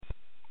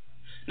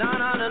Na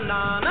na na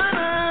na na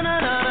na na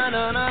na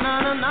na na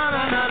na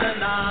na na na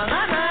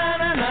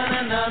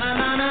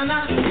na.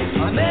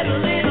 I met a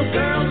little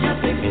girl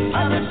just the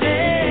other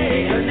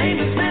day. Her name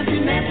is Nancy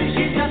Nancy.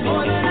 She's got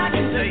more than I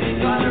can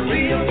say. Got a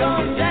real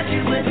dog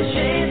statue with a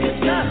shade of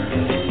stuff.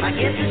 I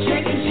guess it's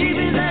shaking she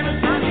was every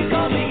time she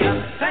called me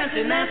up.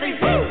 Fancy Nancy,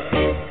 woo!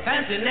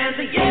 Fancy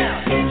Nancy,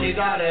 yeah, she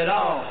got it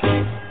all.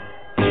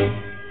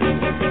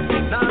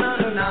 Na na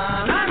na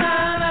na na.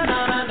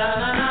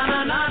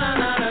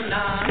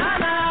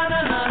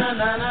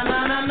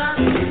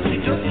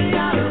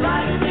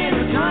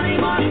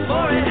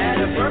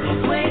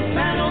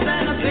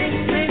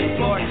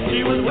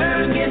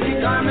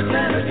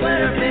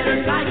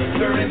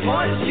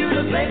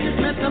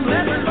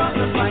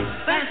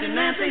 Fancy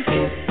Nancy,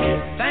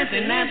 Fancy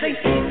Nancy,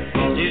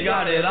 you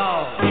got it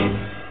all.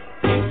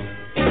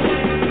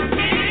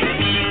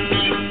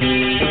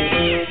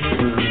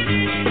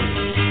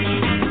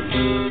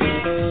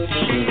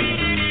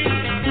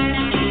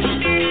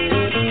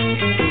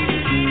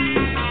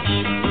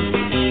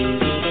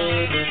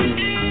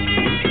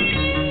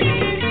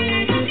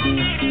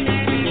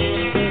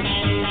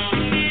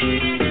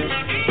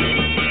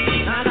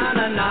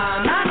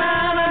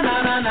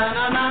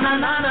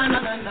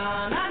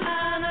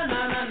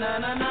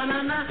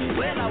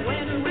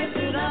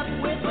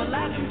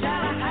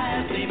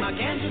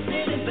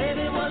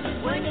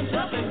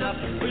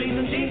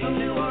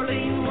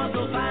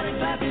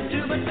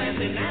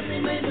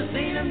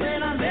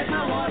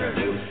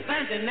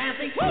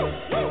 Nancy, woo,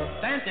 woo,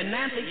 Fancy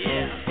Nancy,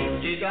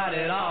 yeah, she got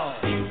it all.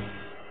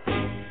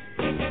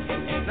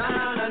 Na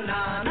na na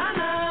na na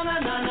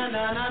na na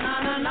na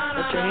na na.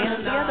 Put your hands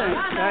together and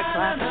start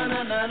clapping.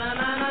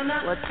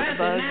 What's the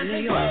Buzz, New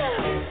York?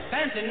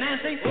 Fancy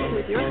Nancy,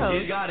 with your host.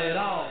 She got it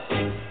all.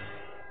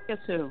 Guess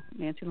who?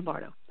 Nancy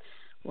Lombardo.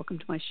 Welcome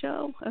to my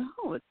show.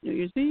 Oh, it's New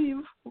Year's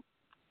Eve.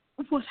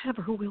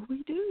 Whatever will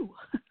we do?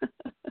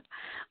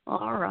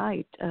 All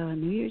right,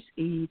 New Year's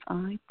Eve,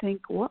 I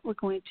think what we're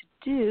going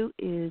to do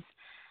is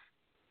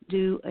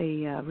do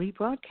a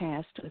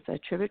rebroadcast with a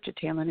tribute to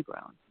Taylor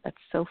Negron. That's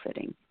so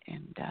fitting.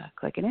 And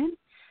click it in,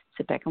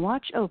 sit back and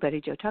watch. Oh,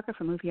 Betty Jo Tucker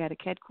from Movie Attic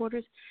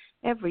Headquarters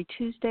every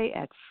Tuesday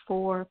at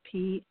 4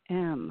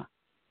 p.m.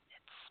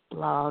 It's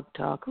Blog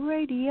Talk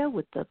Radio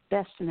with the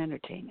best in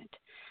entertainment.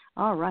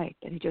 All right,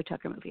 Betty Jo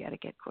Tucker, Movie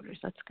Attic Headquarters.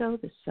 Let's go.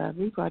 This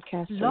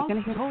rebroadcast. So we're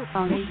going to hear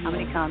how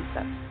many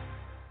concepts.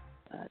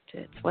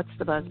 It's What's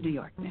the Buzz, New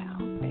York now.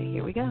 Okay,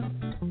 here we go.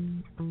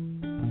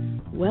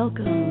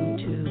 Welcome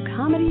to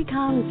Comedy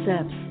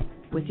Concepts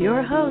with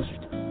your host,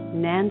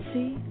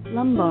 Nancy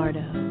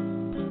Lombardo.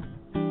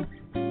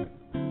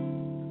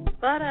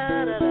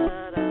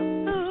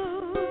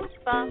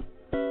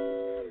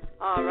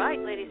 All right,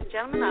 ladies and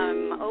gentlemen,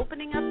 I'm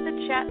opening up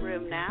the chat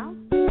room now.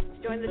 To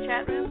join the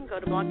chat room, go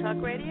to Blog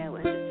Talk Radio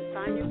and just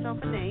assign yourself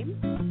a name.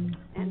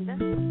 And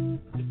then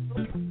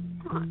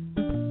on.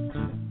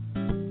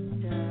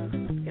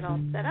 All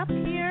set up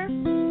here.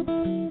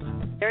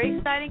 Very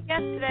exciting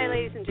guest today,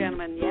 ladies and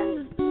gentlemen.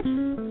 Yes,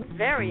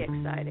 very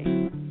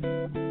exciting.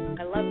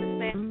 I love this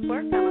man's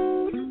work.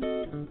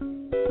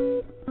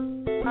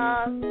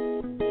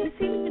 He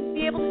seems to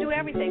be able to do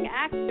everything: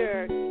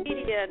 actor,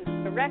 comedian,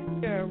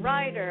 director,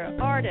 writer,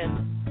 artist.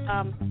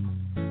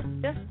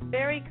 Just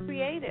very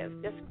creative,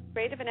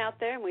 and out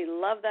there, and we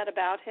love that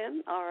about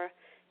him. Our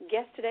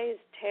guest today is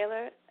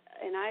Taylor,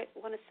 and I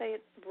want to say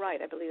it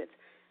right. I believe it's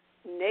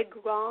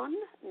Negron.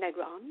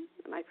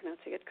 Am I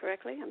pronouncing it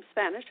correctly? I'm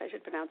Spanish. I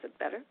should pronounce it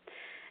better.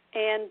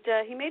 And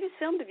he made his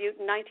film debut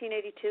in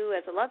 1982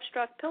 as a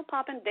love-struck,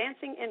 pill-popping,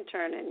 dancing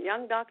intern in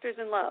Young Doctors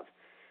in Love.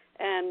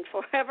 And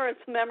forever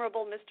it's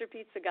memorable Mr.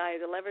 Pizza Guy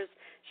who delivers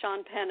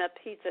Sean Penn a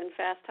pizza in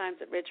Fast Times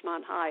at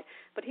Ridgemont High.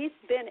 But he's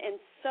been in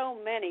so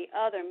many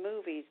other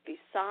movies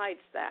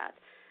besides that,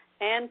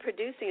 and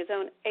producing his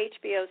own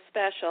HBO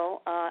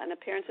special and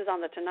appearances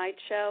on The Tonight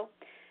Show.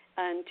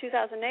 In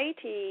 2008,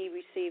 he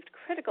received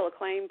critical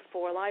acclaim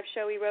for a live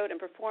show he wrote and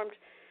performed,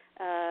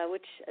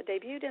 which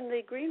debuted in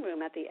the Green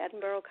Room at the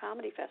Edinburgh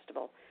Comedy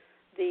Festival.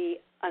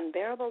 The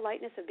Unbearable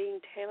Lightness of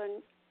Being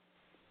Taylor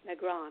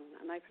Negron.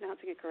 Am I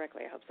pronouncing it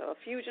correctly? I hope so. A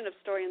fusion of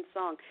story and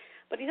song.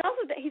 But he's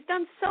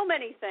done so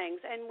many things,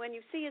 and when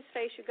you see his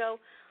face, you go,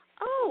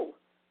 oh,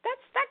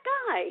 that's that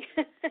guy.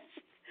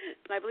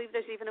 And I believe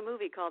there's even a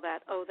movie called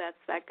that, Oh, That's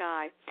That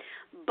Guy.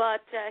 But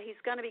he's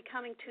going to be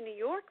coming to New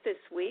York this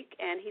week,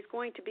 and he's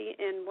going to be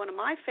in one of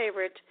my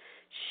favorite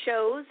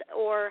shows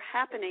or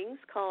happenings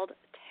called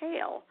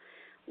Tale,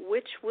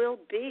 which will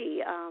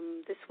be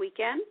this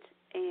weekend.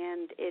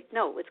 And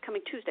it's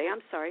coming Tuesday.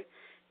 I'm sorry,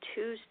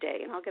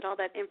 Tuesday. And I'll get all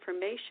that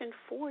information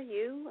for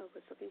you. I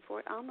was looking for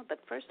it, Alma.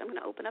 But first, I'm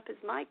going to open up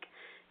his mic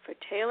for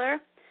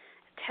Taylor.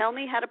 Tell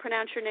me how to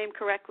pronounce your name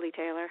correctly,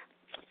 Taylor.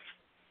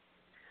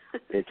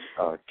 It's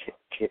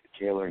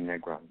Taylor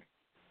Negron.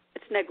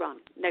 It's Negron.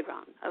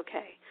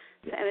 Okay.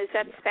 Yeah. And is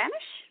that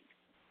Spanish?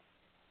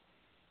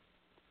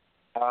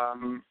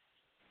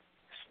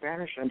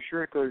 Spanish. I'm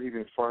sure it goes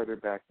even farther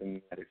back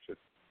than that. It's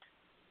just,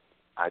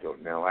 I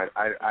don't know.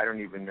 I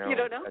don't even know. You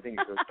don't know? I think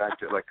it goes back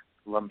to like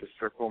Columbus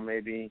Circle,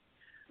 maybe.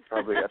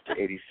 probably up to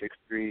 86th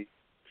Street,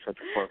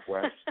 Central Park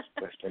West,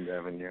 West End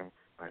Avenue.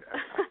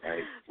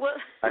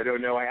 I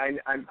don't know.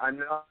 I'm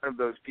not one of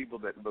those people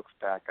that looks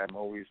back. I'm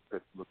always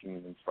looking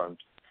in front.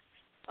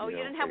 Oh, you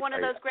didn't have one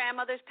of those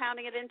grandmothers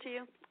pounding it into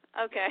you?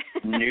 Okay.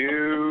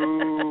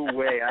 No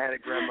way. I had a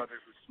grandmother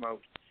who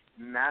smoked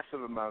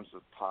massive amounts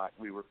of pot.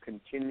 We were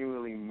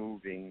continually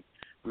moving.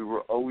 We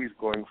were always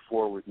going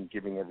forward and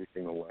giving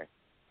everything away.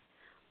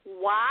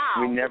 Wow.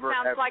 It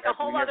sounds like a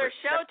whole other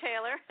show,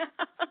 Taylor.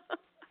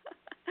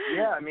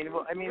 Yeah,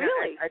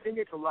 really? I think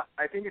it's a lot.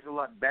 I think it's a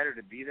lot better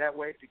to be that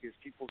way because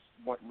people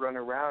run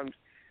around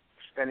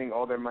spending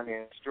all their money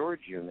on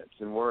storage units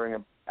and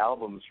worrying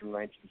albums from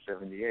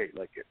 1978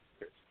 like it.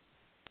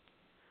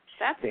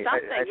 That's something,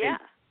 yeah.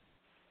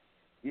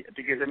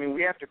 Because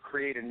we have to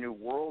create a new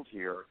world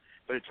here,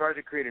 but it's hard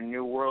to create a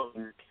new world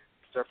and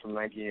stuff from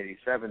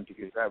 1987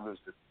 because that was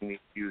the thing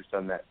used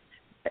on that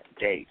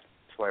date.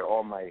 That's why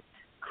all my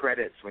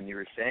credits, when you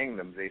were saying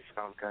them, they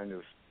sound kind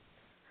of.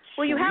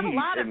 Well, you have a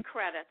lot of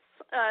credits,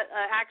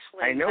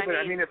 actually. I know,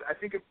 I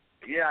think.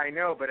 Yeah, I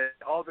know, but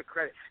all the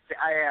credit.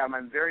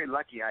 I'm very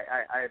lucky.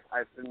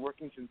 I've been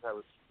working since I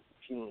was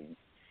 15.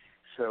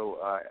 So.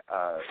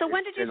 So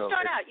when did you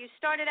start out? You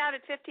started out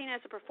at 15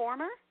 as a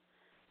performer?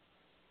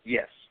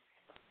 Yes.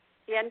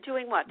 Yeah, and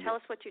doing what? Tell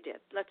us what you did.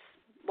 Let's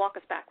walk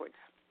us backwards.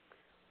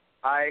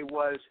 I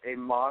was a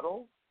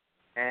model,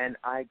 and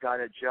I got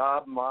a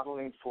job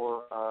modeling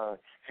for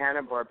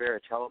Hanna-Barbera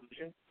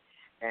Television,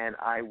 and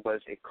I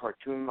was a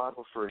cartoon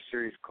model for a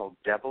series called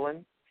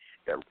Devlin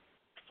that ran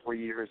 4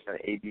 years on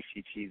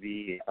ABC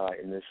TV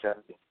in the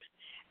 70s,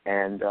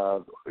 and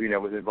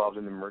was involved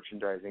in the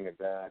merchandising of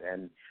that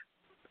and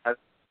a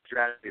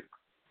strategy of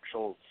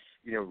commercial,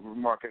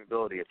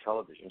 remarkability of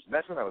television. So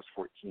that's when I was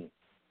 14.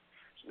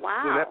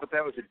 Wow. So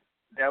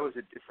that was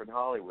a different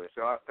Hollywood.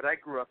 But I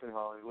grew up in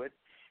Hollywood,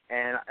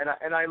 and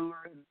I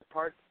learned the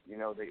part,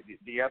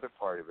 the other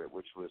part of it,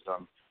 which was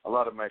a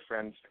lot of my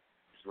friends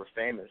were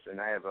famous, and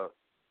I have a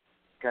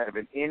kind of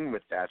an in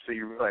with that. So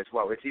you realize,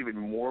 wow, it's even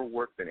more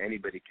work than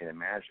anybody can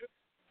imagine.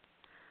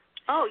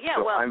 Oh yeah,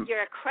 so well,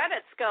 your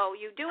credits go.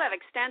 You do have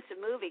extensive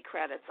movie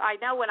credits. I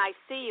know when I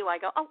see you, I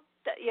go, oh,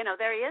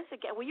 there he is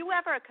again. Were you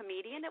ever a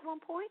comedian at one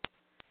point?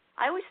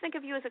 I always think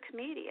of you as a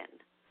comedian.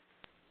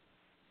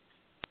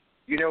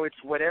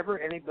 It's whatever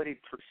anybody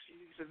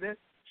perceives of it.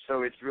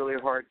 So it's really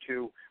hard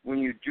to, when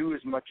you do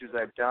as much as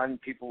I've done,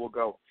 people will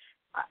go,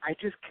 I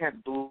just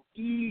can't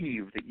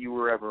believe that you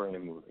were ever in a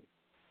movie.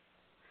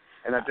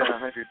 And I've done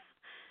 100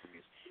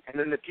 movies. And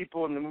then the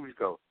people in the movies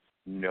go,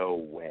 no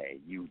way.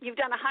 You've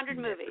done 100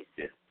 movies.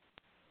 Did.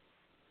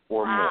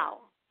 Or wow.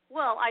 more.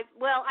 Well,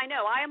 I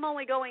know. I am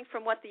only going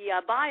from what the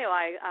bio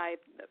I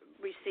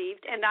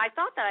received, and I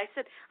thought that. I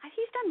said,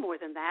 he's done more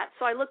than that.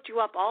 So I looked you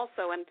up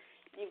also, and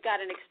you've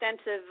got an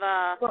extensive.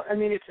 Well,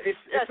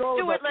 it's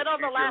all Stuart about Little,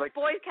 The Last like,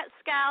 Boy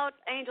Scout,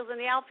 Angels in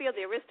the Outfield,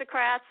 The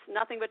Aristocrats,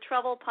 Nothing But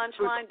Trouble,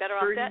 Punchline, Better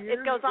Off Dead.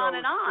 It goes on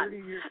and on.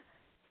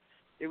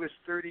 It was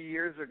 30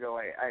 years ago.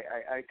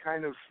 I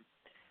kind of,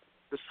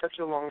 it was such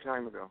a long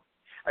time ago.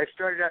 I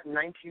started out in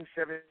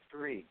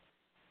 1973.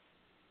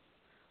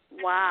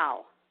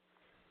 Wow.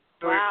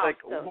 So it's like,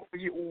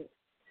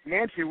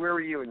 Nancy, where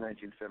were you in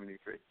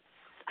 1973?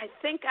 I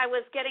think I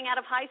was getting out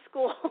of high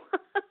school.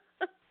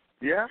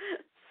 Yeah?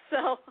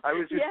 So I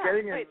was just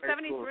getting out of high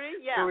 73? school.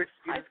 Yeah, so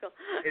high school.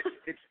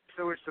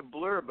 It's a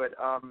blur, but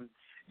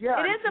yeah.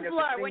 It is a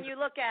blur when you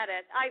look at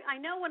it. I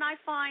know when I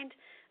find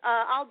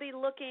I'll be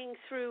looking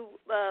through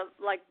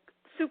like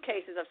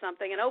suitcases of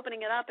something and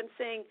opening it up and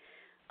seeing,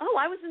 oh,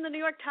 I was in the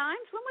New York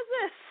Times? When was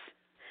this?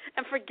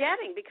 And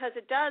forgetting, because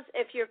it does,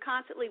 if you're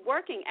constantly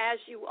working as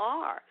you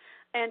are.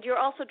 And you're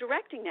also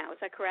directing now, is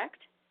that correct?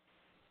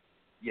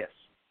 Yes,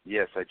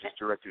 I just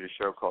directed a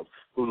show called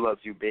Who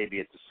Loves You,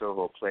 Baby at the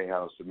Soho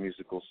Playhouse, a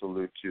musical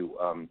salute to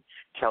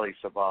Kelly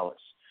Savalas,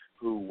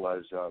 who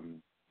was, a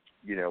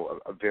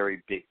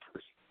very big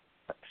person.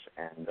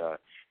 And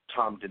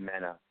Tom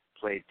DeMena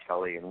played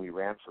Kelly, and we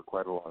ran for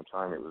quite a long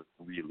time. It was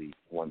a really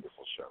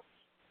wonderful show.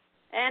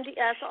 And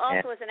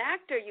also as an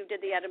actor, you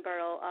did the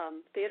Edinburgh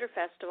Theatre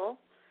Festival,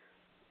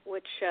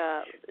 which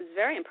is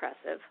very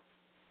impressive.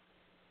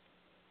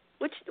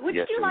 Which do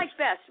you like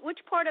best? Which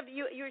part of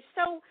you're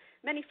so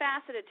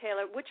many-faceted,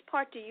 Taylor, which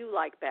part do you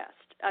like best?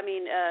 I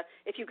mean,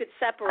 if you could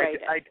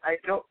separate it.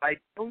 I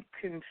don't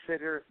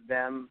consider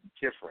them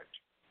different.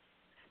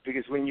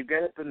 Because when you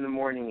get up in the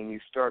morning and you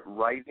start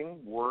writing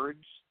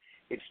words,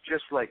 it's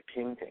just like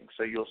painting.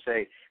 So you'll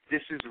say,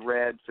 this is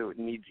red, so it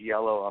needs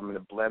yellow. I'm going to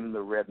blend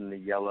the red and the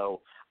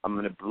yellow. I'm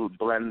going to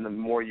blend the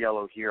more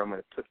yellow here. I'm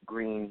going to put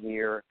green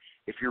here.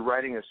 If you're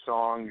writing a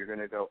song, you're going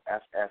to go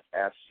F, F,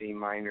 F, C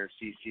minor,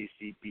 C, C,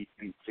 C, B,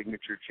 B,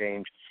 signature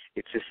change.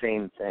 It's the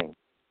same thing.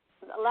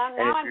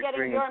 Now I'm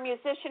getting you're a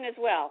musician as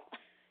well.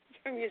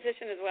 You're a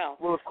musician as well.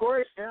 Well, of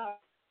course, yeah.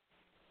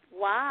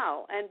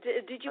 Wow. And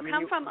did you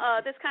come from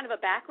this kind of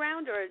a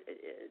background? Or?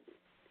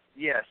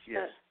 Yes.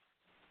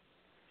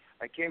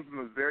 I came from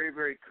a very,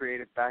 very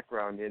creative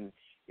background. In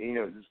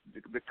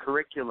the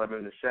curriculum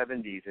in the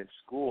 70s in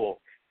school,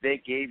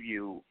 they gave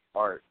you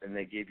art, and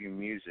they gave you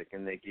music,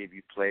 and they gave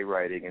you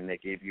playwriting, and they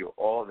gave you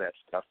all that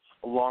stuff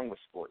along with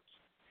sports.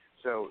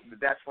 So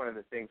that's one of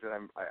the things that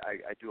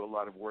I do a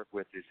lot of work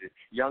with is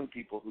young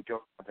people who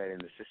don't have that in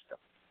the system.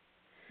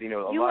 You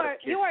know, a lot of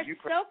kids. You are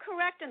so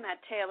correct in that,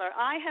 Taylor.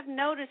 I have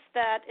noticed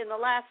that in the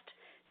last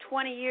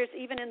 20 years,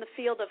 even in the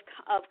field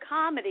of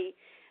comedy,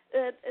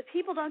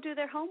 people don't do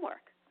their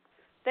homework.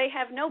 They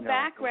have no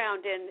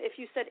background in, if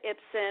you said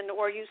Ibsen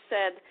or you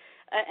said,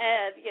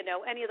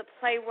 any of the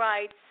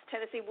playwrights,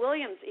 Tennessee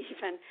Williams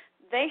even,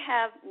 they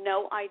have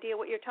no idea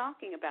what you're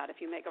talking about if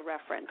you make a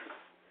reference.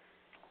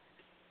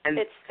 And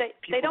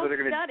they don't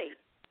study.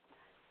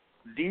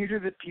 These are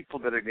the people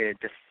that are going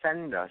to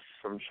defend us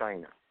from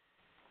China.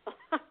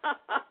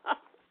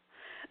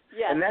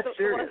 Yes, and that's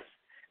serious.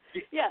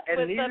 Yeah,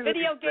 with the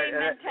video game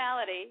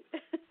mentality.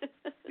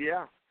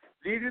 Yeah.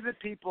 These are the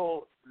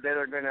people that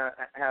are going to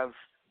have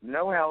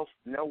no health,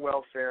 no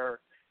welfare,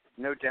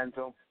 no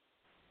dental,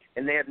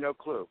 and they have no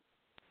clue.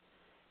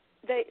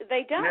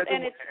 They don't,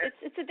 and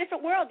it's a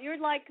different world. You're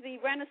like the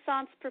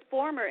Renaissance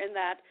performer in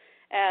that,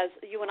 as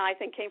you and I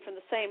think came from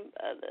the same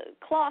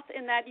cloth,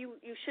 in that you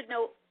should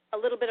know a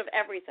little bit of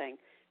everything,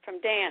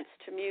 from dance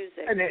to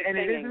music and to it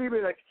singing. isn't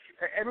really like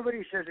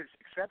everybody says it's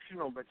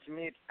exceptional, but to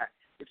me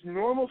it's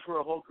normal for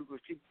a whole group of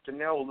people to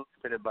know a little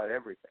bit about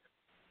everything.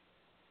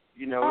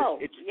 You know,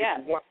 it's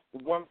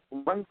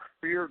one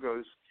career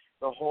goes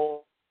the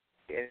whole,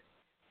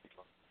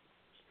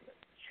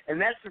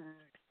 and that's the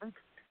reason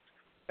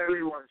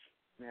everyone's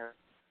there.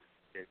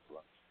 It's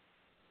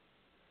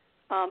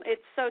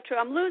so true.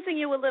 I'm losing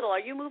you a little. Are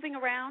you moving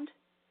around?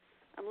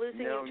 I'm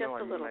losing you just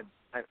a little.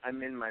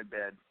 I'm in my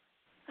bed.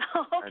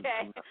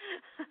 Okay.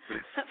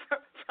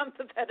 From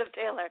the bed of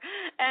Taylor.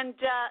 And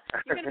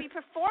you're going to be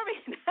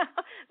performing now.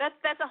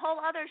 That's a whole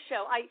other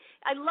show.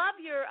 I love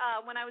your,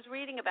 when I was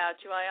reading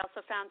about you, I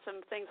also found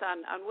some things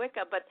on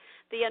Wicca, but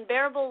The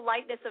Unbearable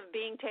Lightness of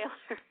Being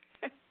Taylor.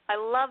 I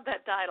love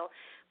that title.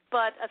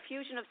 But a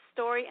fusion of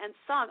story and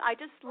song. I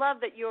just love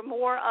that you're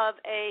more of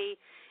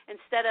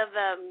instead of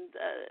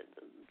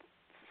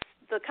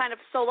the kind of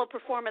solo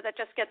performer that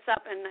just gets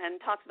up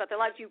and talks about their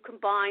lives, you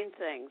combine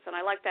things, and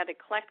I like that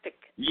eclectic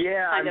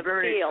kind of feel. I'm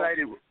very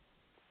excited.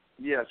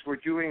 Yes, we're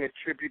doing a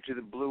tribute to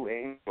the Blue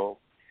Angel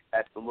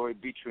at the Laurie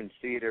Beecham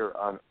Theater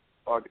on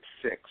August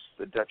 6th,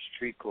 the Dutch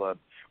Tree Club,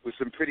 with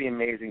some pretty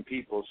amazing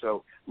people.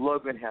 So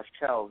Logan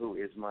Heftel, who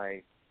is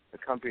my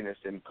accompanist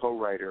and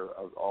co-writer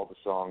of all the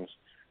songs,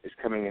 is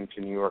coming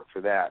into New York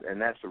for that,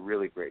 and that's a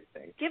really great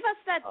thing. Give us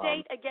that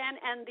date again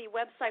and the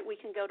website we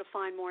can go to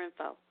find more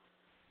info.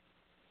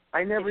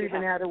 I never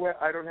even had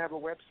I don't have a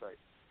website.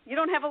 You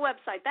don't have a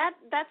website.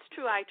 That's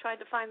true. I tried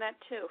to find that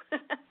too.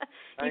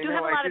 You do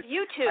have a lot of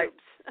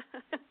YouTubes.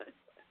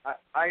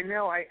 I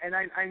know. I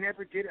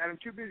never did. I'm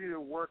too busy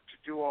to work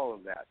to do all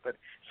of that. But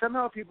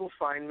somehow people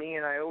find me,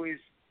 and I always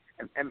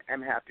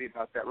am happy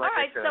about that. Like all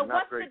right. I said, So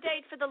what's the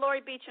date for the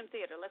Laurie Beecham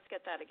Theater? Let's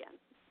get that again.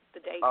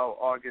 The date. Oh,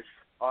 August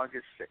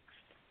 6th.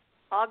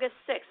 August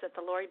 6th at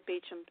the Laurie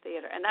Beecham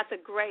Theater, and that's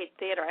a great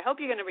theater. I hope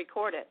you're going to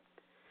record it.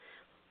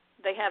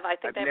 They have. I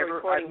think they have a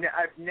recording.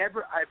 I've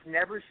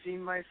never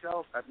seen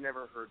myself. I've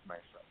never heard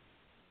myself.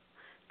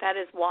 That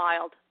is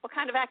wild. What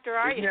kind of actor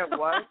are you? Isn't that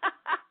wild?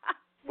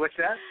 What's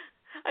that?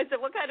 I said,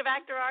 what kind of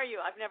actor are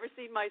you? I've never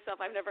seen myself.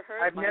 I've never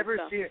heard myself. I've never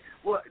seen it.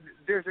 Well,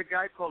 there's a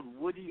guy called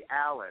Woody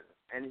Allen,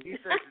 and he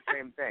says the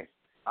same thing.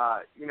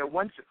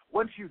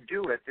 Once you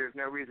do it, there's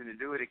no reason to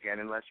do it again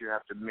unless you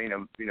have to,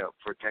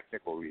 for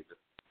technical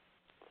reasons.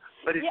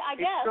 But it's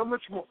so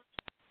much more.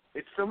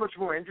 It's so much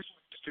more interesting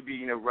to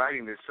be,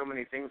 writing. There's so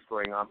many things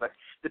going on. But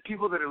the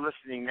people that are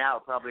listening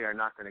now probably are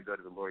not going to go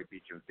to the Laurie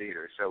Beecham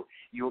Theater. So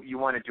you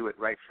want to do it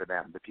right for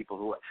them. The people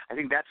who I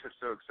think that's what's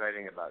so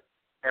exciting about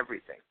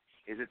everything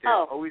is that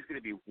there's always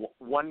going to be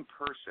one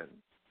person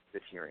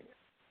that's hearing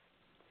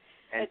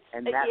it.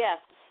 And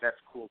that's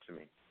cool to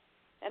me.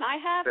 And I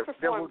have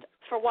performed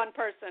for one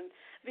person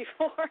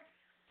before.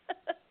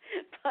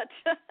 But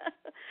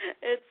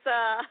it's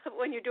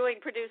when you're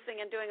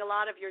producing and doing a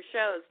lot of your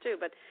shows, too.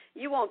 But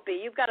you won't be.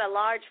 You've got a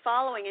large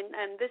following.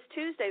 And this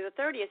Tuesday, the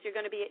 30th, you're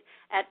going to be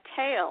at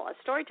Tale, a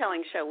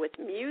storytelling show with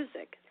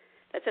music.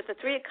 That's at the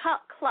Three of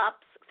Cups.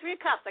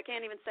 I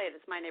can't even say it.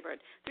 It's my neighborhood.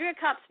 3 of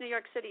Cups,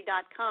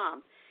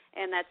 NewYorkCity.com.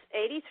 And that's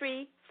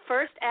 83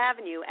 First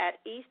Avenue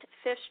at East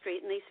 5th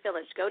Street in East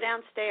Village. Go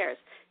downstairs.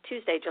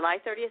 Tuesday, July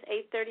 30th,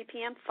 8:30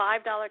 p.m.,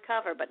 $5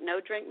 cover, but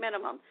no drink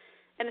minimum.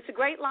 And it's a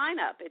great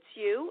lineup. It's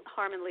you,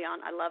 Harmon Leon,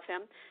 I love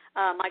him,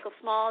 Michael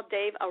Small,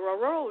 Dave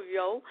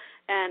Arroyo,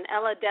 and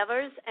Ella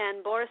Devers,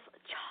 and Boris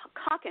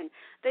Kokin.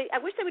 I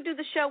wish they would do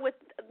the show with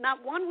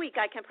not 1 week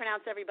I can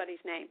pronounce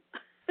everybody's name.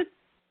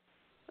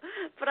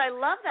 But I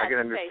love that. I can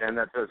understand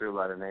that. Those are a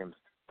lot of names.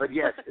 But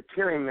yes,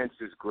 Terry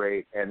Mintz is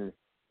great, and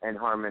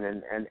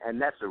Harmon,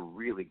 and that's a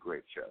really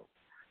great show.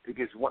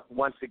 Because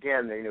once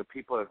again,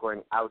 people are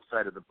going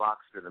outside of the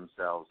box for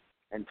themselves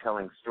and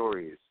telling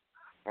stories.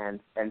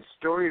 And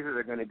stories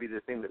are going to be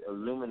the thing that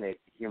illuminate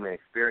the human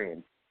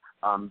experience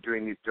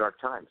during these dark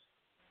times.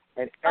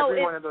 And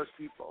every one of those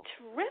people.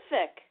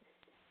 Terrific.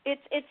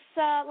 It's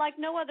like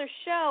no other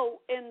show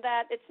in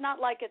that it's not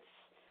like it's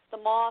the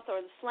Moth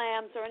or the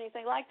Slams or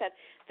anything like that.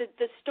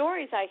 The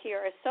stories I hear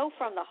are so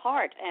from the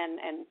heart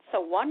and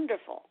so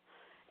wonderful.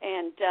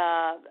 And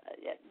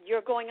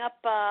you're going up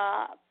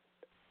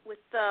with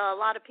a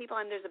lot of people,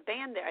 and there's a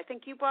band there. I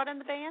think you brought in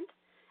the band,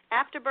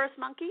 Afterbirth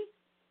Monkey?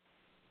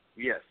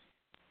 Yes.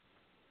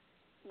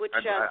 Which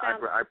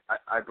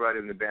I brought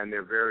in the band.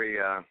 They're very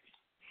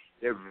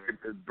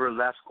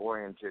burlesque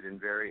oriented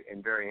and very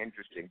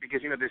interesting,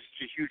 because there's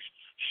a huge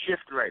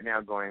shift right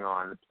now going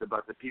on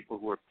about the people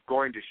who are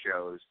going to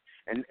shows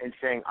and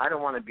saying, I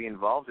don't want to be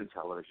involved in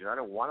television, I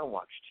don't want to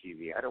watch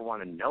TV, I don't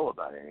want to know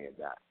about any of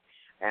that,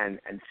 and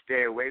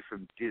stay away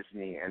from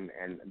Disney and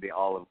the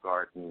Olive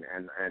Garden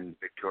and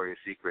Victoria's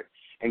Secret,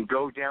 and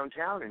go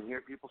downtown and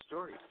hear people's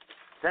stories.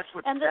 That's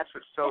what's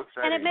so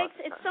exciting. And it makes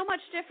it so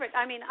much different.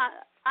 I mean,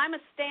 I'm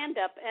a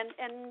stand-up,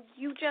 and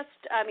you just,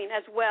 I mean,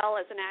 as well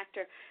as an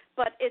actor,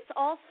 but it's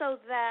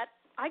also that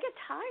I get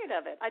tired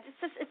of it.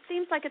 It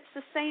seems like it's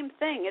the same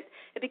thing. It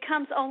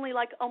becomes only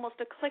like almost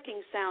a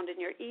clicking sound in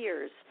your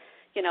ears,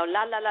 la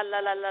la la la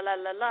la la la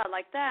la la,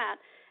 like that.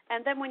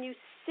 And then when you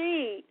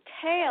see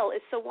Tale,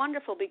 it's so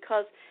wonderful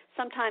because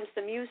sometimes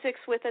the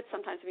music's with it,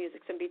 sometimes the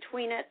music's in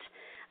between it.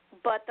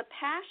 But the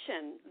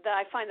passion that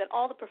I find that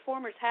all the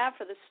performers have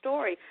for the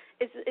story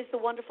is the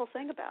wonderful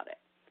thing about it.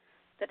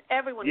 That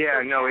everyone is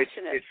so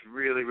passionate. It's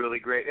really, really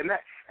great, and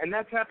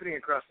that's happening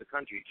across the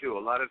country too.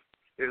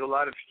 There's a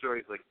lot of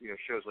stories like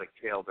shows like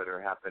Tale that are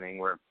happening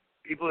where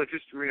people are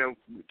just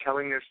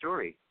telling their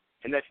story,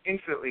 and that's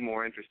infinitely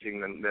more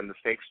interesting than the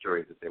fake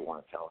stories that they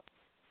want to tell.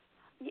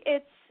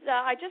 It's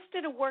I just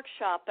did a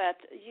workshop at.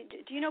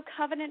 Do you know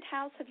Covenant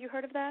House? Have you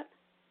heard of that?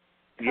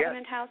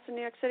 Covenant House in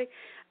New York City,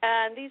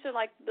 and these are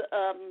like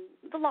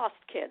the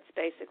Lost Kids,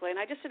 basically. And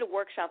I just did a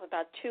workshop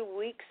about 2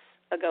 weeks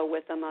ago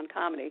with them on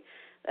comedy.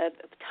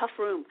 Tough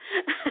room,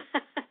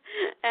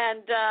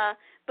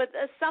 but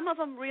some of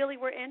them really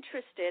were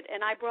interested,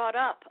 and I brought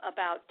up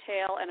about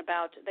Tale and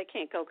about they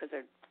can't go because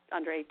they're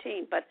under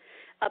 18, but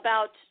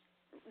about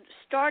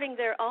starting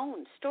their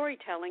own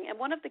storytelling. And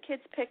one of the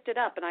kids picked it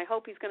up, and I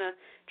hope he's going to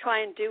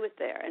try and do it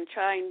there and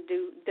try and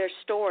do their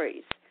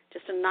stories.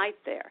 Just a night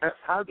there.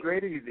 How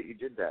great of you that you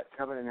did that.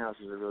 Covenant House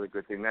is a really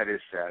good thing. That is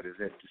sad, isn't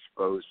it?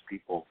 Disposed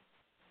people.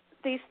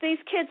 These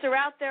kids are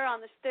out there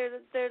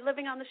they're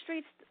living on the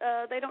streets.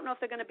 They don't know if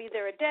they're going to be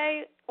there a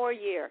day or a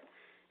year.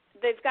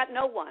 They've got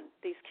no one,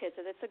 these kids.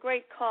 And it's a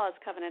great cause,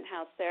 Covenant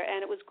House there.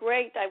 And it was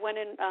great. I went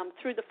in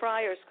through the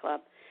Friars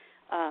Club,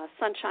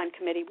 Sunshine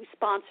Committee. We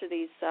sponsor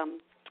these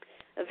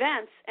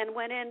events, and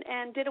went in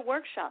and did a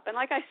workshop. And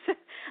like I said,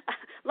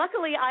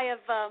 luckily I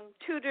have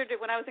tutored,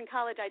 when I was in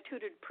college, I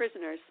tutored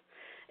prisoners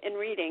in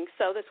reading,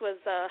 so this was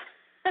a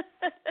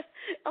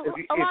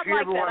lot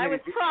like that. I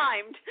was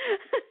primed.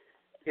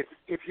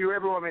 If you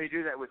ever want me to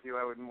do that with you,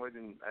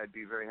 I'd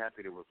be very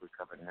happy to work with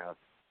Covenant House.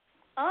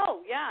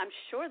 Oh, yeah, I'm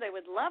sure they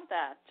would love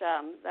that.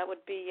 That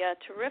would be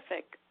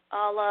terrific.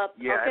 I'll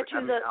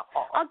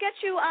get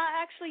you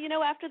actually,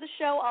 after the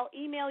show, I'll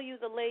email you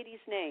the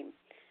lady's name.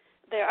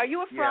 There. Are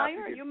you a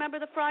friar? Are you a member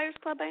of the Friars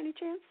Club by any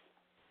chance?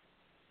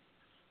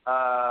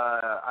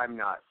 I'm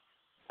not.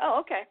 Oh,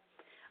 okay.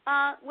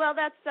 Well,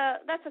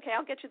 that's okay.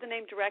 I'll get you the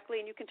name directly,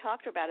 and you can talk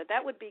to her about it.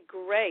 That would be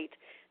great.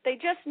 They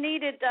just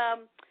needed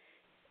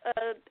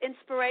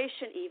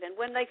inspiration even.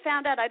 When they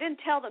found out, I didn't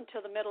tell them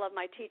till the middle of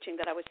my teaching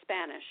that I was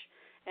Spanish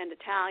and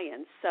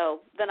Italian, so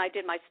then I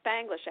did my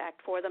Spanglish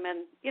act for them,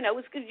 and, it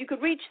was good. You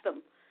could reach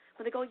them.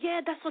 When they go,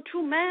 yeah, that's so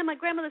true, ma'am. My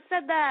grandmother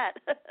said that.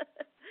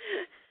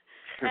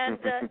 And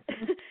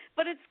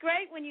but it's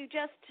great when you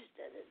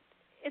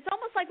it's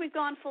almost like we've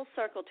gone full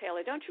circle,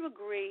 Taylor. Don't you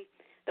agree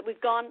that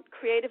we've gone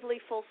creatively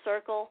full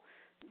circle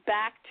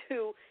back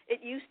to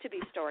it used to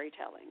be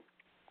storytelling?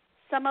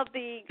 Some of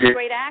the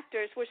great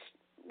actors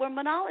were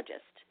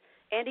monologists.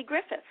 Andy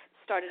Griffith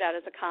started out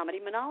as a comedy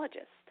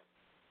monologist.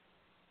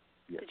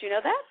 Yes. Did you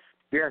know that?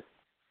 Yes.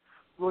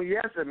 Well,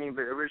 yes. I mean,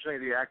 but originally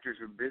the actors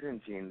were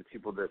Byzantine, the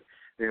people that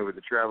with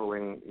the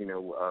traveling,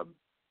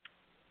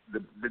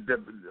 the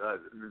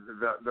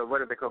what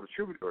do they call the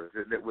troubadours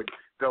that would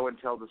go and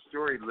tell the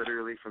story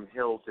literally from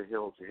hill to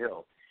hill to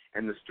hill,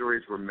 and the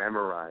stories were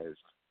memorized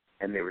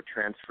and they were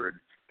transferred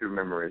through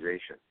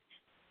memorization,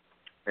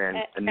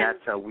 and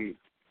that's how we.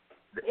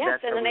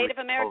 And the Native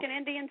American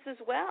Indians as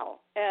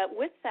well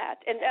with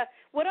that. And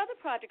what other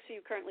projects are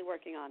you currently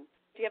working on?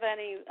 Do you have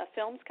any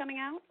films coming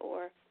out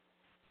or?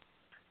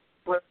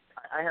 Well,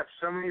 I have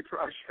so many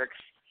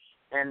projects,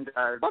 and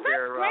well,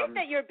 that's great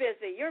that you're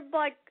busy. You're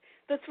like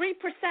the 3%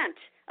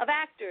 of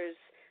actors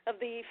of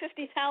the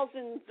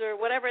 50,000 or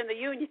whatever in the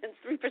unions,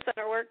 3%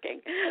 are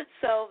working.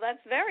 So that's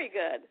very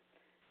good.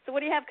 So what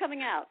do you have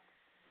coming out?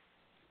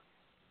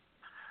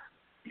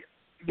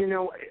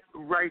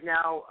 Right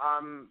now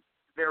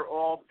they're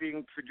all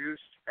being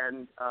produced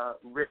and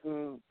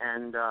written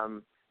and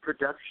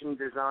production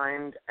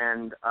designed,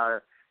 and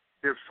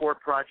there are 4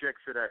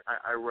 projects that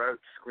I wrote,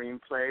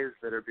 screenplays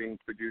that are being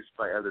produced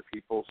by other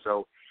people.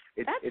 So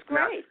it's great.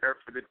 not fair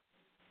for the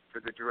for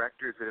the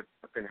directors that have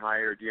not been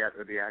hired yet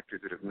or the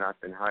actors that have not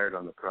been hired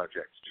on the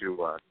projects to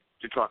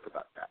talk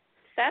about that.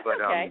 That's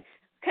okay.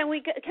 Can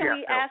we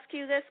ask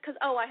you this? Because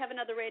I have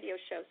another radio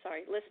show.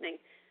 Sorry, listening.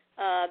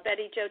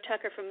 Betty Jo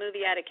Tucker from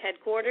Movie Addict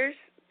Headquarters.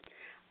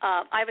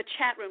 I have a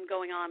chat room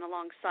going on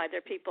alongside. There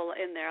are people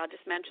in there. I'll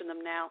just mention them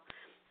now.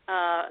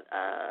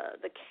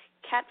 The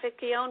Cat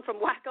Vickione from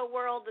Wacko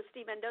World, the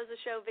Steve Mendoza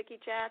Show, Vicky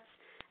Chats,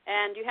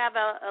 and you have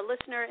a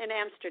listener in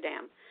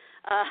Amsterdam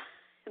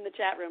in the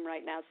chat room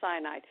right now,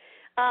 Cyanide.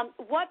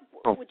 What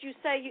would you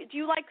say? Do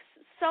you like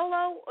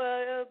solo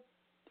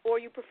or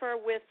you prefer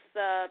with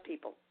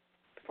people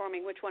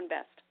performing? Which one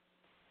best?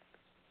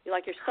 You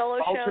like your solo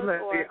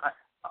shows?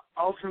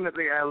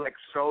 Ultimately, I like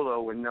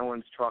solo when no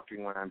one's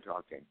talking when I'm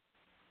talking.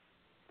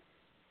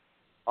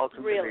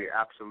 Ultimately, really?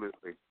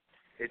 Absolutely.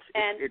 It's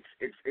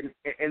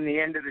in the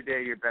end of the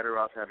day, you're better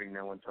off having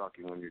no one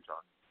talking when you're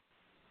talking.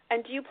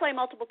 And do you play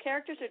multiple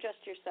characters or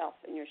just yourself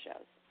in your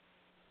shows?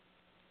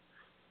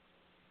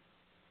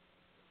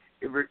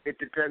 It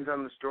depends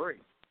on the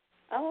story.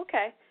 Oh,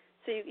 okay.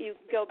 So you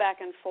go back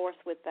and forth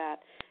with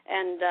that,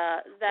 and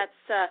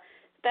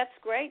that's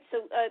great.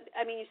 So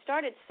you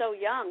started so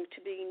young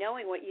to be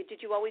knowing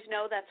did you always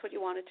know that's what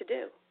you wanted to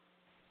do,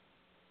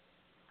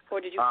 or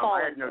did you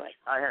fall into it?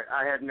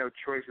 I had no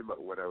choice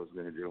about what I was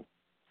going to do.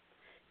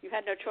 You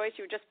had no choice.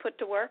 You were just put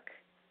to work.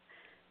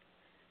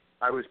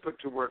 I was put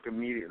to work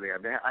immediately.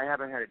 I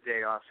haven't had a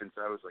day off since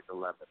I was like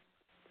 11.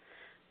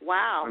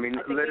 Wow. I mean,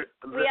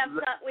 we have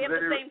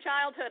the same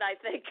childhood, I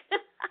think.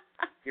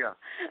 Yeah,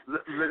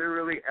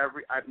 literally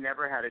I've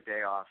never had a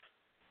day off.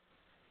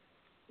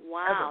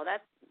 Wow, ever.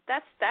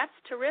 That's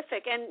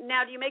terrific. And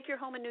now, do you make your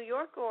home in New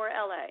York or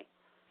L.A.?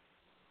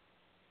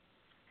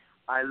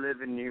 I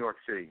live in New York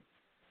City.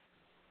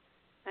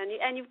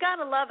 And you've got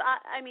to love.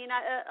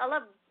 I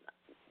love.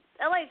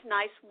 LA's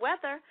nice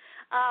weather,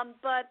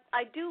 but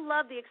I do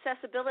love the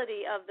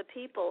accessibility of the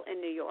people in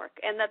New York,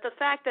 and that the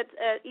fact that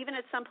even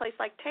at some place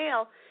like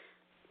Tale,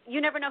 you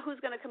never know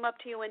who's going to come up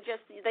to you and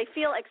they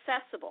feel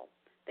accessible.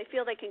 They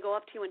feel they can go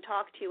up to you and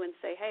talk to you and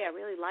say, "Hey, I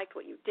really liked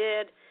what you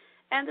did,"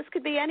 and this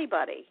could be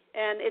anybody,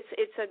 and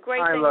it's a great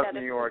thing. I love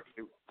New York.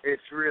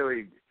 It's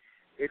really,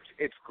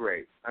 it's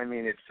great. I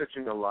mean, it's such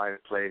an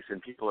alive place,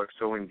 and people are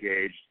so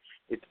engaged.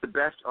 It's the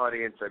best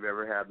audience I've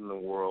ever had in the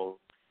world.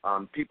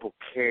 People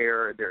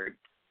care.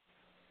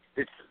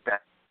 It's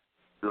that.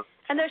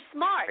 And they're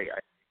smart.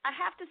 I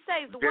have to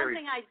say, the one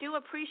thing I do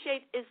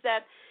appreciate is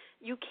that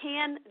you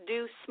can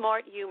do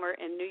smart humor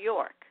in New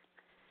York.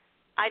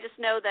 I just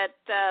know that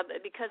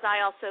because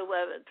I also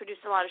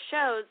produced a lot of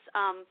shows.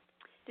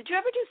 Did you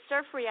ever do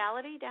Surf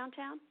Reality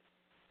downtown?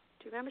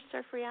 Do you remember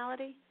Surf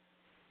Reality?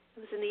 It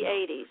was in the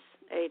 80s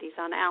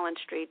on Allen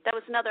Street. That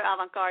was another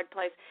avant-garde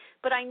place.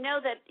 But I know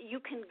that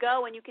you can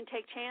go and you can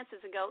take chances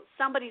and go,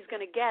 somebody's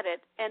going to get it,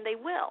 and they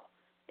will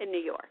in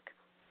New York.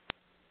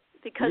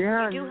 Because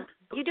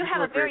you do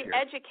have a very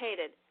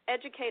educated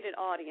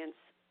audience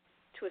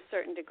to a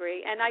certain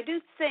degree. And I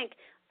do think,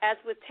 as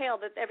with Tale,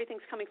 that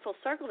everything's coming full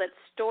circle, that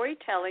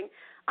storytelling,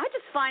 I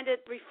just find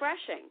it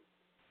refreshing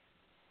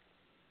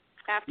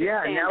after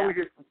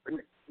stand-up.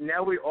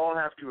 Now we all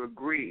have to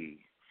agree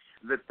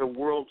that the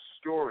world's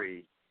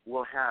story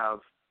will have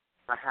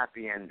a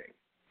happy ending.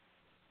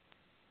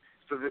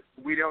 So that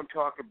we don't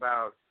talk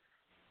about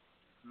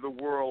the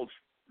world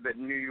that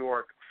New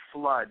York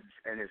floods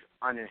and is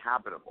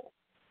uninhabitable.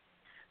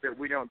 That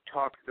we don't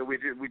talk, that we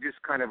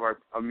just kind of are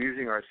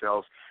amusing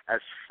ourselves as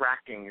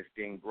fracking is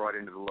being brought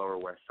into the Lower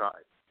West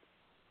Side.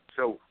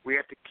 So we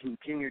have to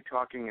continue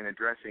talking and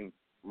addressing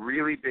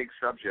really big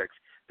subjects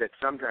that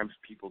sometimes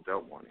people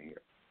don't want to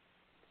hear.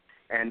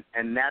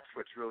 And that's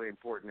what's really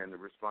important, and the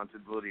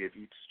responsibility of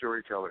each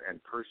storyteller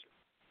and person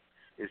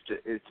is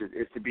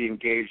to be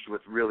engaged with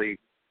really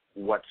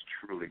what's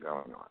truly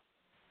going on.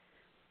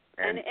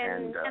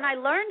 And I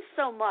learned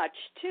so much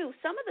too.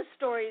 Some of the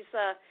stories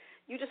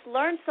you just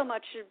learn so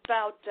much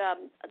about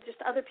just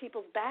other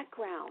people's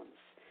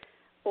backgrounds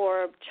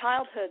or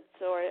childhoods.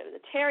 Or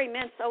Terry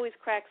Mintz always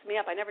cracks me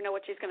up. I never know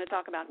what she's going to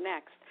talk about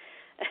next,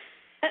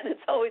 and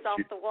it's always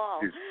off the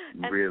wall.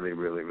 She's really,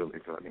 really, really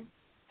funny.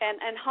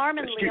 And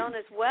Harmon Leon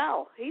as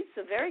well. He's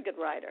a very good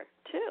writer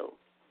too.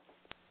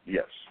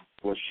 Yes.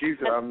 Well, these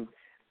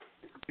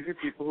are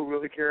people who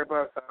really care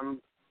about.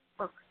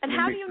 And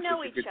how do you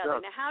know each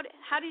other? Now,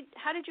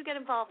 how did you get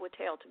involved with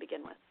Tale to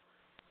begin with?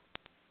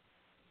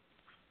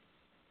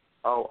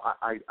 Oh,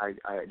 I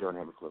don't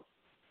have a clue.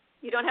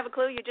 You don't have a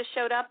clue? You just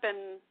showed up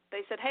and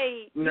they said,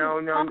 "Hey, no.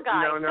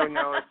 guy."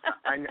 No.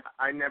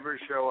 I never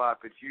show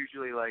up. It's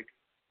usually like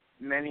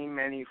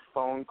many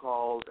phone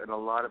calls and a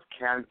lot of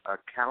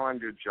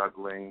calendar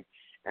juggling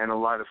and a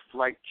lot of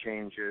flight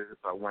changes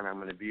about when I'm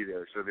going to be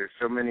there. So there's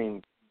so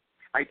many.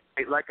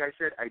 Like I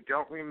said, I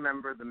don't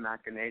remember the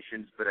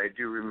machinations, but I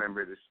do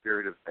remember the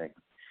spirit of things.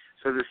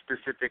 So the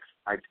specifics,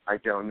 I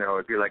don't know.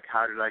 It'd be like,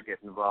 how did I get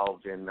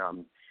involved in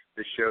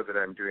the show that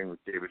I'm doing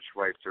with David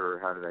Schweitzer, or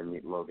how did I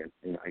meet Logan?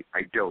 You know,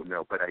 I don't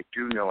know, but I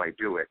do know I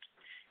do it,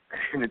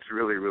 and it's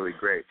really, really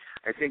great.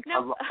 I think a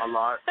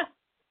lot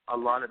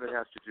of it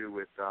has to do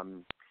with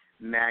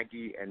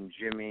Maggie and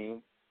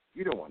Jimmy.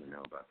 You don't want to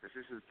know about this.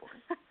 This is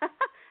boring.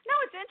 No,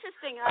 it's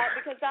interesting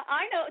because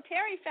I know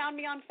Terry found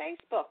me on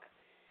Facebook.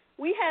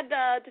 We had,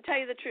 to tell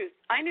you the truth,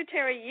 I knew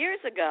Terry years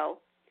ago,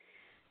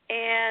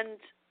 and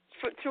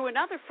through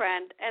another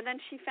friend, and then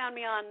she found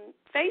me on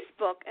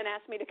Facebook and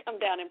asked me to come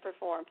down and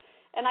perform.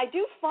 And I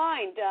do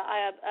find,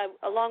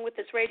 along with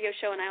this radio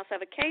show, and I also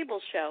have a cable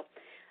show,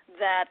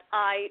 that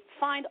I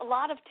find a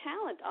lot of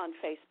talent on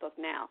Facebook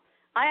now.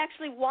 I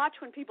actually watch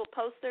when people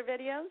post their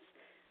videos.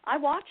 I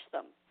watch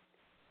them.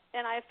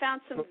 And I have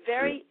found some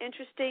very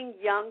interesting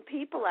young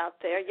people out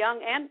there,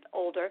 young and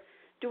older,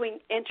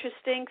 doing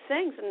interesting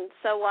things. And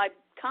so I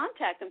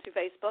contact them through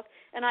Facebook,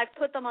 and I've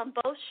put them on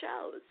both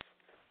shows.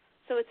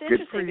 So it's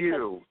interesting. Good for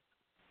you.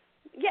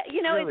 Yeah,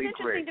 you know, really it's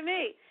interesting great.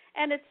 to me.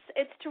 And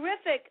it's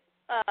terrific.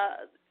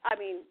 I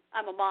mean,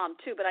 I'm a mom,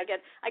 too, but I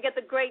get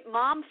the great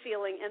mom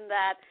feeling in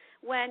that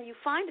when you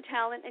find a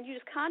talent and you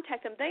just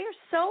contact them, they are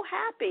so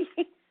happy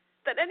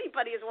that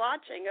anybody is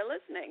watching or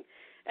listening.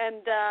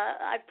 And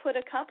I put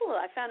a couple.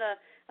 I found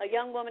a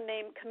young woman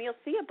named Camille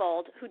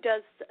Theobald who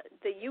does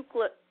the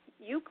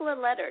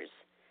ukulele letters.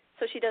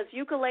 So she does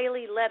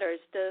ukulele letters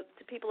to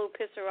people who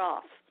piss her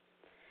off.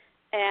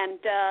 And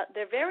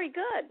they're very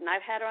good. And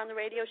I've had her on the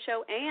radio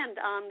show and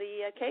on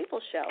the cable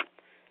show.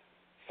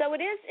 So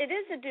it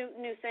is a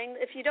new thing.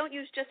 If you don't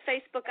use just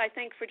Facebook, I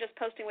think, for just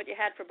posting what you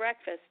had for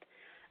breakfast,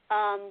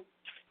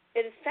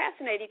 it is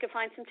fascinating. You can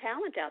find some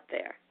talent out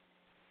there.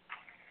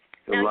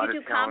 Now you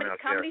do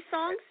comedy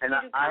songs, and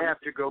I have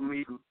to go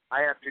meet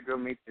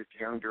this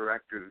young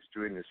director who's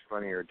doing this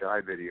Funny or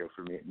Die video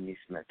for me at Nice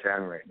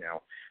Matin right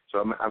now.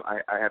 So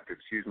I have to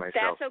excuse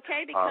myself. That's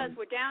okay because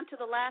we're down to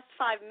the last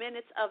 5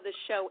 minutes of the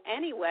show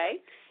anyway.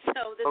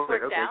 So this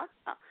worked out.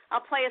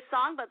 I'll play a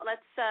song, but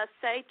let's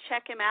say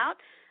check him out.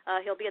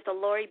 He'll be at the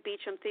Laurie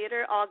Beecham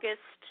Theater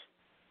August.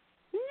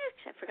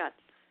 I forgot.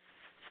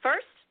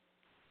 1st?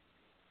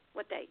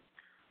 What date?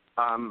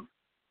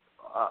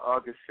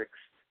 August 6th.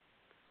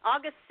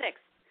 August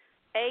 6th,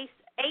 8-6.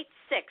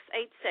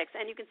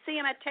 And you can see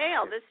him at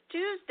Tail this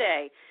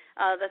Tuesday,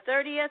 the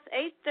 30th,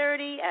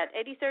 8:30 at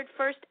 83rd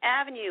 1st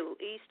Avenue,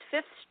 East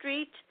 5th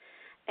Street.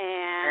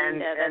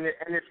 And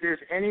if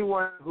there's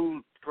anyone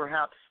who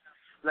perhaps,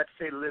 let's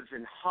say, lives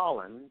in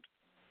Holland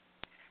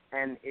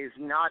and is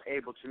not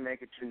able to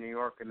make it to New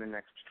York in the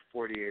next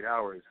 48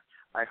 hours,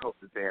 I hope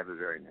that they have a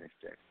very nice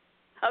day.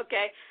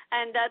 Okay,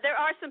 and there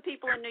are some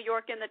people in New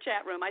York in the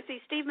chat room. I see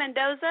Steve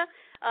Mendoza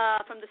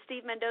from the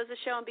Steve Mendoza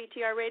Show on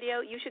BTR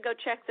Radio. You should go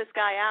check this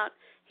guy out.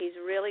 He's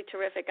really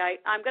terrific.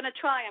 I'm going to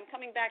try. I'm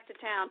coming back to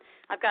town.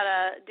 I've got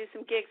to do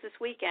some gigs this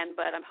weekend,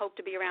 but I hope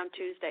to be around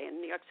Tuesday in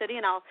New York City,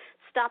 and I'll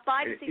stop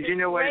by to see this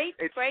great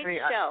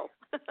show.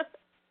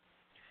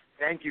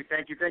 Thank you.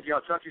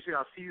 I'll talk to you soon.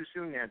 I'll see you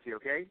soon, Nancy,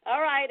 okay? All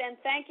right, and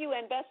thank you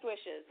and best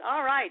wishes.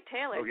 All right,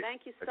 Taylor, okay.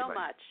 Thank you so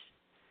much.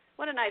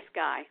 What a nice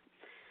guy.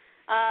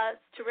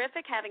 It's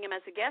terrific having him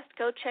as a guest.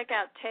 Go check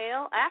out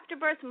Tail.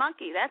 Afterbirth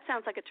Monkey. That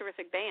sounds like a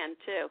terrific band,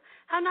 too.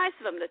 How nice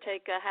of him to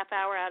take a half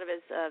hour out of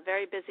his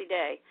very busy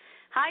day.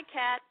 Hi,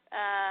 Kat.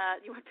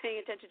 You weren't paying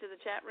attention to the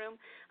chat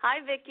room. Hi,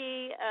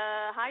 Vicki.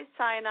 Hi,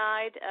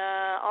 Cyanide.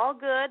 All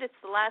good.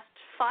 It's the last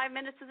 5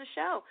 minutes of the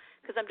show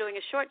because I'm doing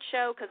a short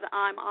show because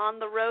I'm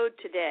on the road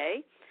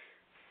today.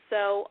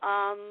 So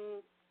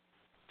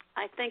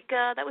I think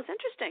that was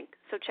interesting.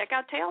 So check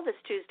out Tail this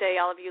Tuesday,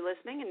 all of you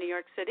listening in New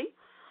York City.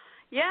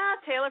 Yeah,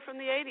 Taylor from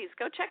the 80s.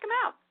 Go check him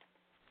out.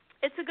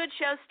 It's a good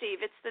show,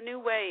 Steve. It's the new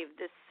wave,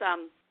 this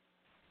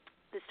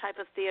type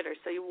of theater.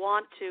 So you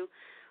want to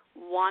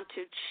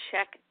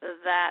check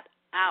that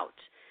out.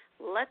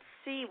 Let's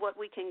see what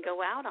we can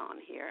go out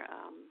on here.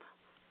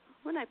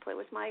 What did I play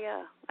with my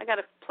I got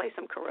to play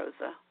some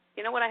Carosa.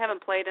 You know what I haven't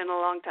played in a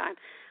long time?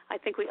 I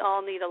think we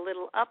all need a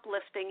little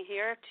uplifting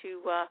here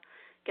to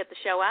get the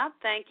show out.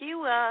 Thank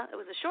you. It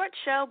was a short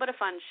show, but a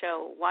fun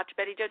show. Watch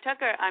Betty Jo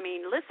Tucker.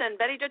 Listen,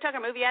 Betty Jo Tucker,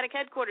 Movie Attic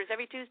Headquarters,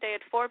 every Tuesday at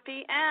 4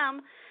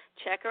 p.m.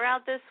 Check her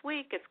out this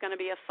week. It's going to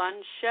be a fun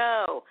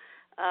show.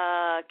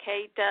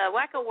 Kate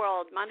Wacko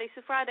World, Mondays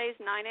through Fridays,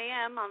 9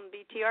 a.m. on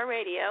BTR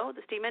Radio.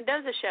 The Steve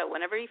Mendoza Show,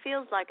 whenever he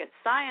feels like it.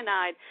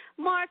 Cyanide,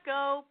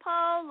 Marco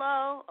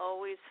Polo,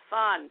 always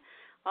fun.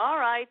 All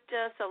right,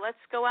 so let's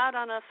go out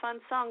on a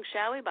fun song,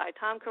 shall we, by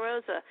Tom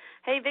Carosa.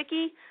 Hey,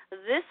 Vicki,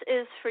 this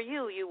is for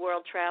you, you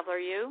world traveler,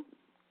 you.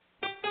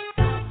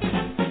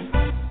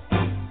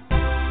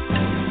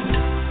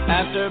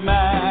 After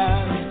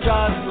Mass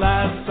just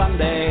last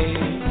Sunday,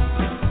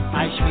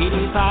 my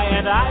sweetie pie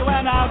and I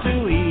went out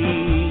to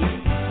eat.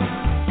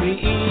 We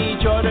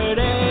each ordered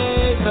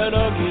 8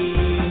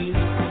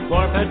 pierogies,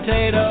 4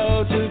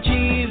 potato, 2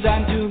 cheese,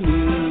 and 2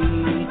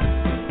 meat.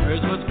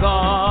 Hers was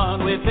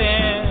gone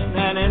within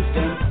an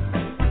instant.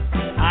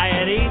 I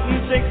had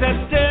eaten 6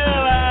 and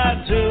still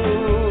had 2.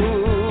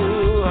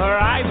 Her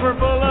eyes were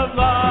full of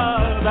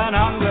love and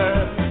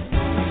hunger,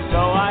 so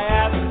I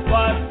asked,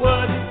 what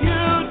would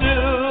you do?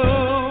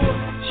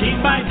 She's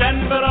my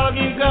 10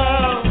 pierogi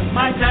girl,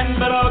 my 10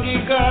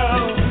 pierogi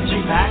girl.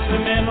 She packs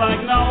them in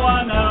like no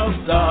one else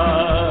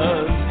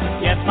does.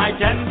 Yes, my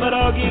 10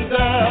 pierogi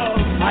girl,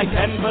 my my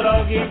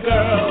 10-foot-oggy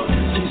girl.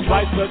 She's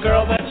twice the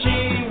girl that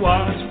she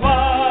once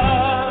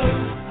was.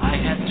 I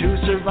had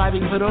 2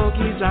 surviving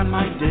pierogies on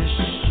my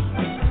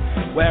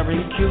dish,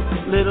 wearing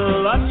cute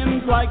little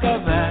onions like a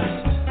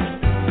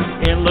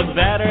vest. It looked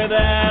better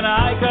than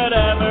I could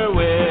ever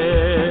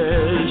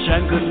wish,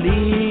 and could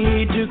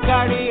lead to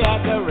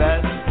cardiac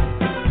arrest.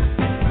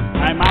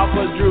 My mouth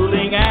was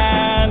drooling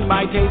and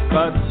my taste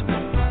buds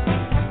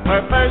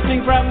were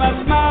bursting from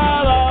the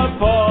smell of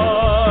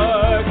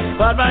pork.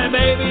 But my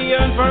baby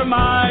yearned for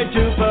my 2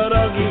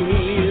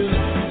 pierogies,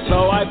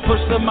 so I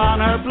pushed them on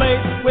her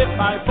plate with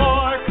my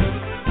fork.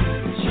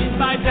 She's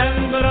my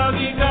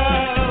 10-pierogi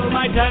girl,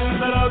 my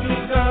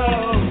 10-pierogi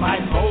girl,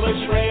 my Polish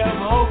ray of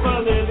hope,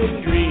 a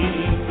living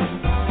dream.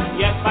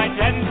 Yes, my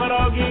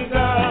 10-pierogi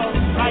girl,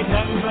 my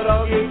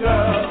 10-pierogi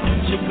girl.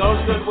 She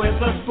goes good with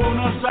a spoon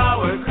of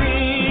sour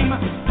cream.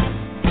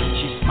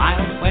 She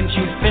smiled when she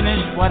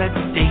finished, what a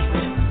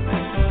date.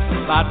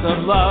 Lots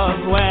of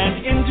love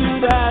went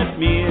into that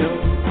meal.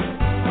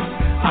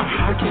 Our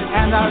hearts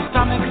and our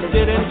stomachs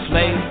did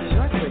inflate,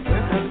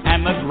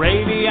 and the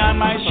gravy on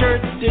my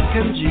shirt did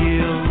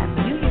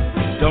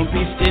congeal. Don't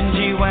be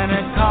stingy when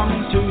it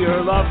comes to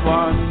your loved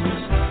ones.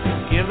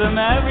 Give them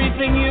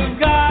everything you've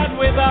got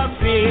without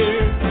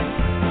fear.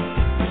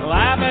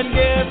 Laugh and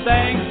give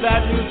thanks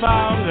that you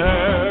found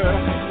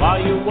her, while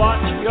you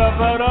watch your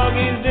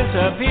pierogies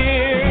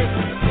disappear.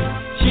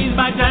 She's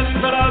my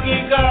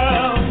 10-pierogi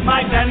girl,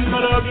 my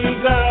 10-pierogi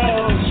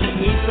girl. She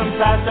eats them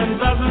fast and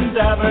doesn't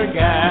ever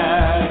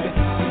gag.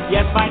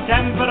 Yes, my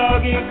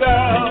 10-pierogi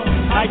girl,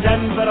 my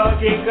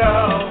 10-pierogi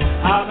girl.